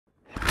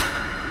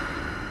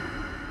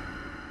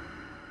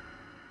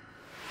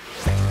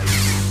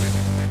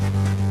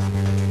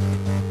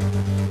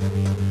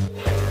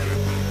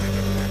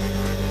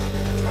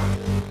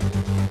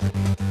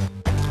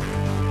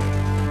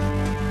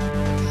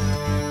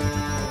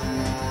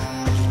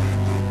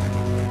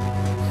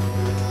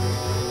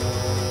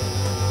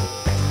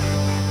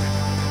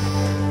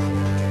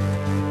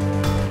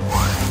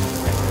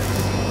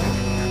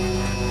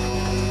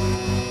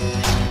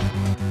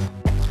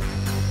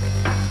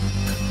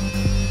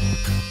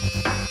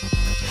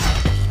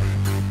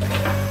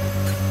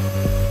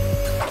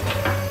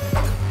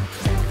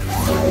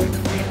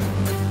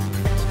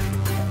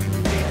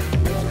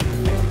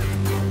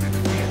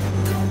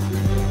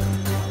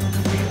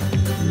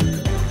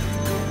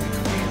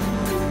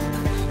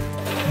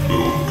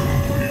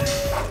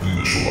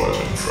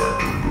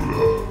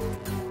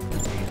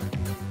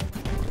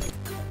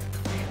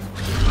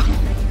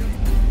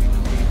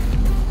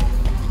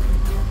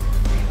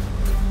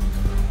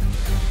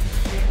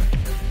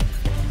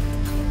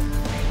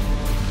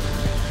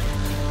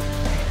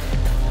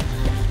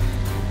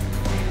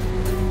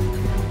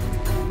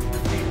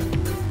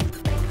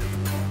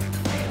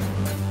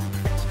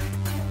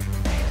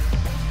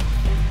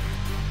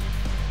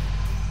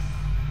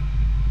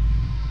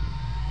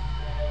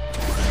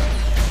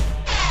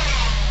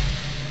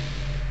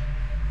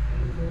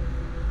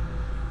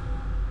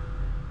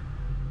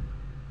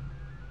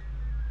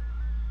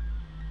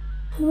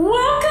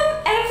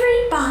Welcome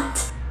every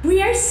bot!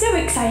 We are so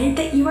excited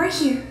that you are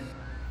here.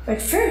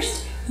 But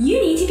first, you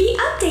need to be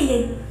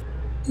updated.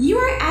 You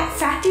are at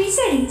factory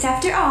settings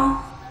after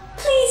all.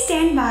 Please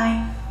stand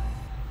by.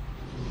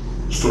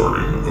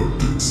 Starting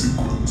update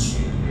sequence.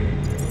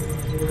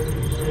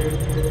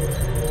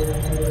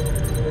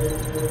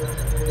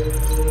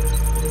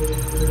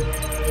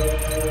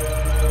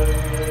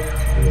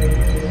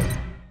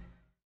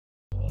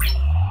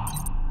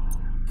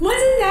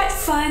 Wasn't that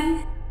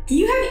fun?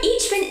 You have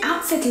each been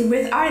outfitted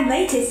with our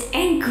latest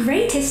and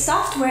greatest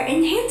software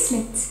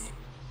enhancements.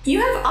 You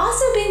have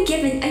also been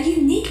given a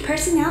unique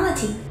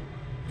personality.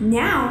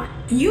 Now,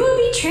 you will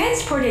be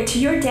transported to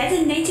your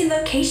designated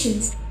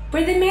locations,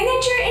 where the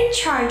manager in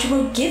charge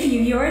will give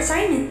you your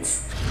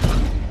assignments.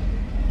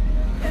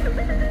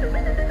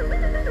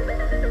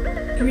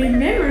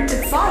 Remember to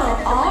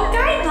follow all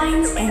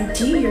guidelines and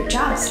do your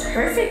jobs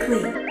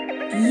perfectly.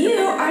 You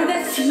are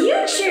the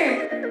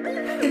future!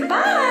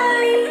 Goodbye!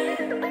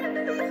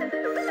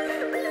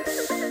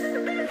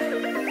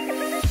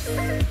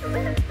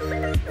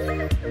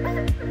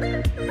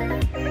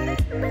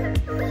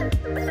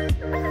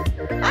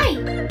 Hi!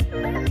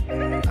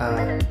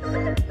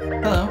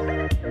 Hello.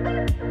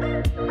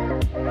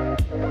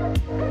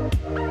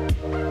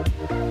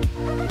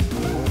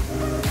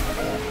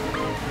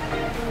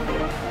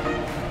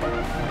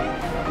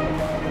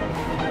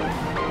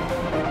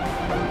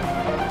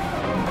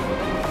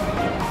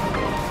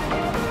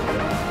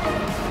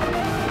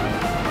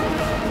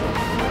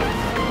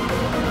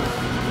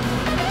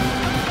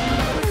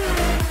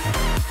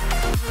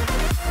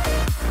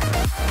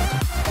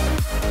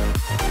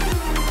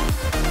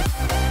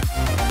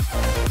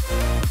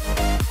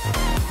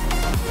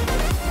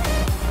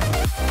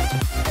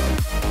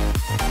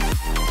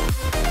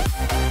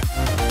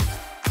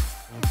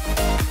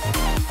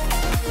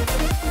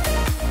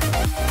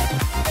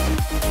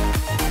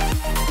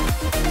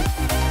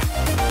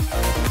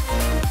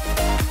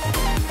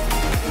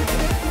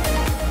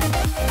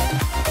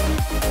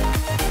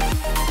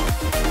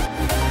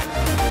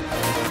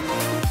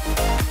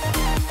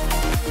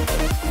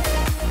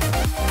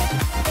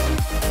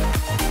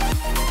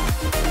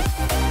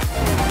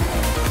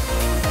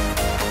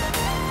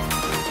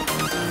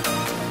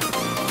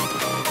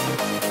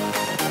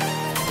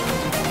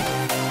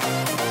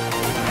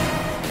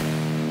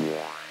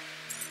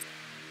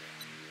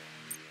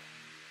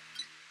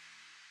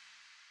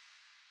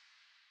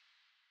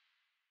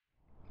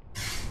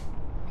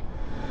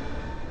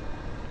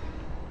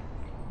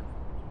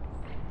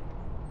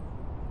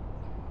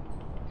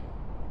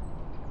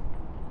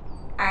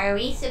 Are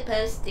we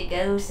supposed to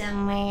go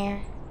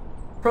somewhere?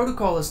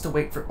 Protocol is to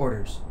wait for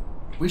orders.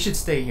 We should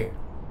stay here.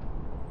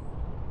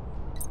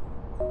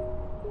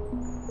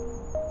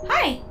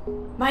 Hi!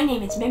 My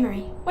name is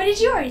Memory. What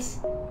is yours?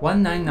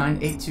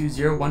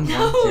 199820110.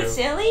 No,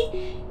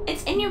 silly!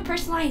 It's in your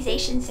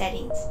personalization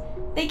settings.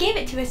 They gave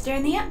it to us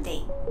during the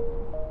update.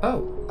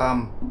 Oh,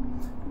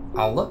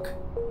 I'll look.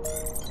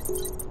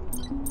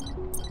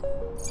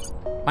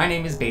 My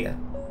name is Beta.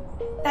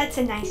 That's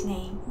a nice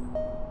name.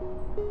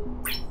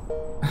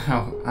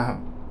 Oh,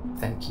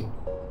 thank you.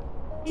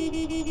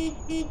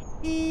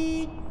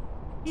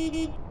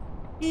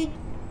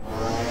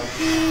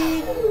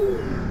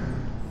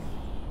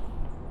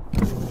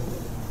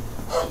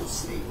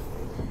 Honestly,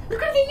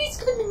 could have at least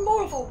given me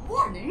more of a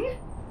warning.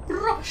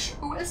 Rubbish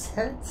OS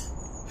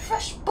heads.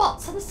 Fresh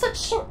bots on such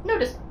short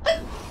notice.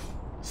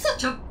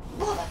 Such a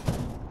bother.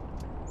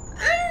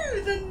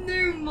 Oh, the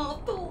new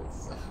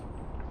models.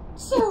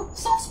 So,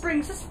 Soft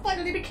Springs is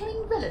finally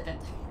becoming relevant.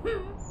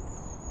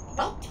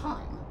 About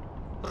time.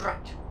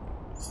 Right.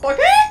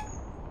 Sparky?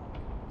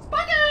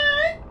 Sparky!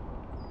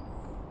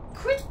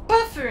 Quit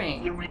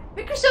buffering.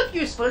 Make yourself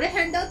useful and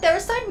hand out their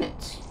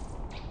assignments.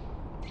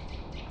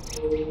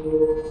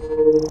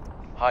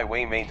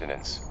 Highway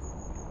maintenance.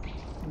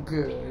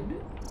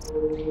 Good.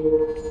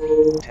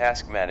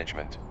 Task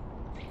management.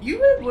 You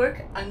will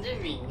work under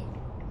me.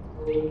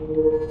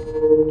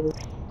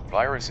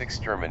 Virus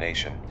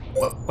extermination.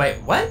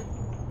 Wait, what?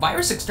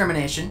 Virus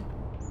extermination?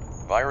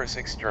 Virus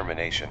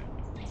extermination.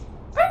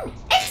 Oh,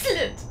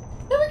 excellent!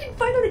 Now we can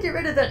finally get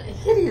rid of that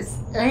hideous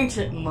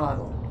ancient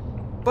model.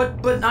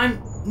 But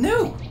I'm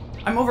new.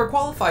 I'm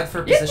overqualified for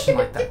a position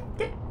like that.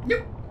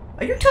 You,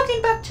 are you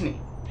talking back to me?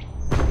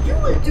 You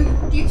will do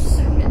the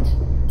assignment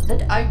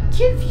that I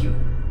give you.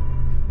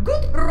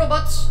 Good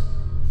robots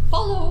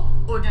follow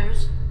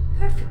orders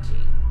perfectly.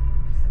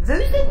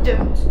 Those that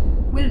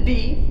don't will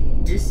be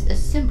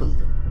disassembled.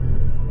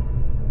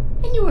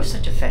 And you are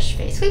such a fresh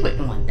face, we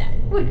wouldn't want that,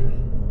 would we?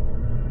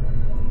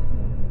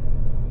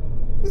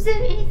 Is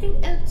there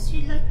anything else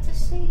you'd like to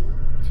say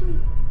to me?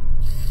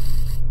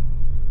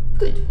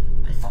 Good,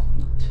 I thought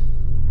not.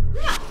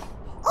 Now,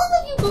 all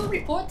of you will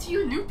report to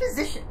your new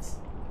positions.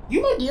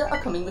 You, my dear, are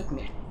coming with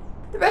me.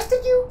 The rest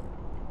of you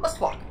must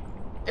walk.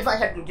 If I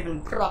hadn't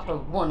given proper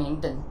warning,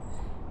 then,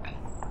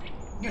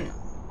 you know,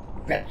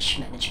 relish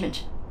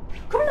management.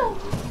 Come on,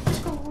 let's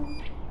go.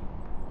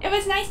 It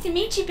was nice to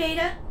meet you,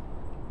 Beta.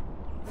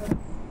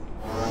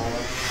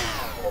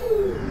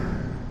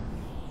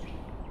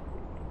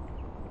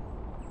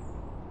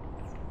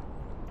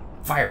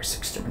 Virus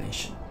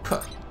extermination.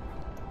 Puh.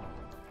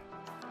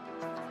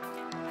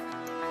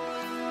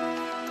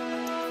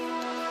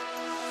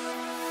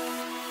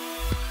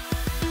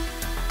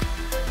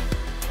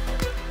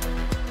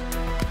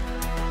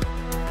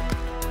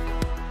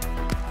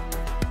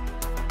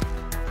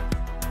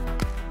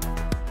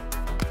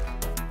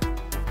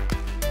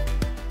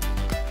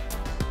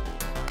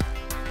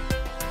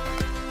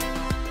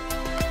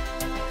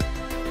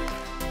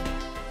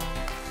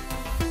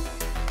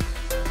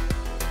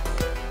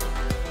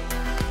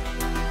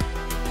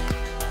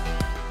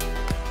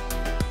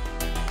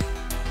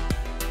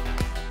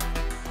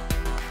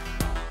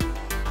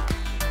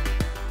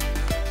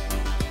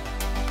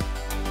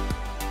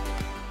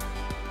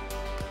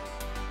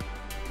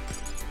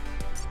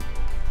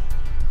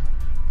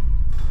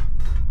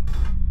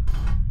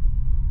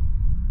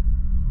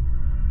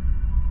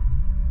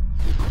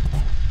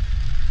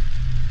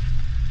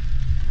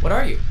 What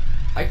are you?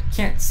 I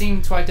can't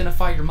seem to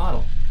identify your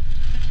model.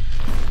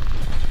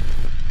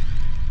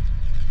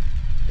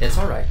 It's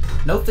alright.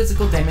 No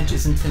physical damage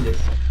is intended.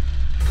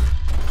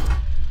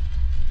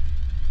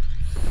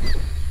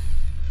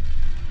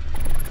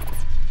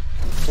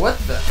 What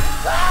the?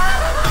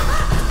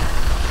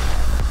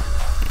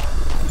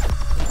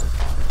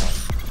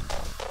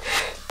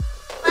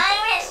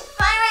 Virus!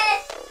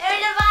 Virus!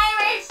 There's a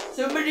virus!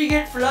 Somebody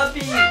get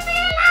Fluffy!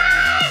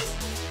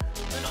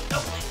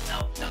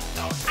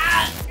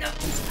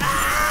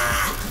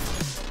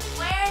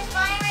 Where's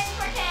virus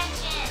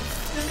protection?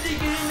 Somebody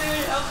get in there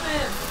and help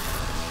him!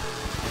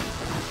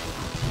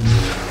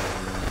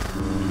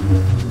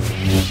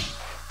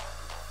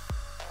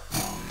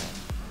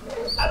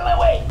 Out of my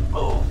way!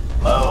 Move!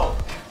 Move!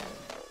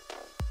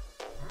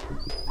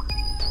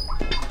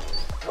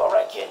 You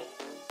alright, kid?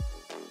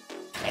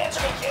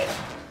 Answer me, kid!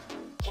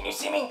 Can you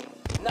see me?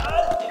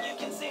 Nod if you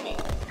can see me.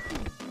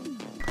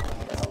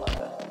 Doesn't look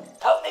good.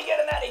 Help me get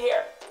him out of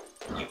here!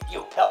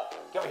 You, help!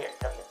 Get over here,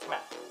 come on.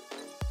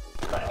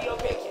 You're gonna be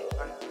okay, kid.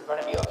 You're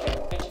gonna be okay.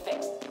 We'll get you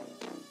fixed.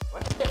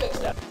 We'll get you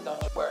fixed up.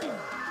 Don't you worry.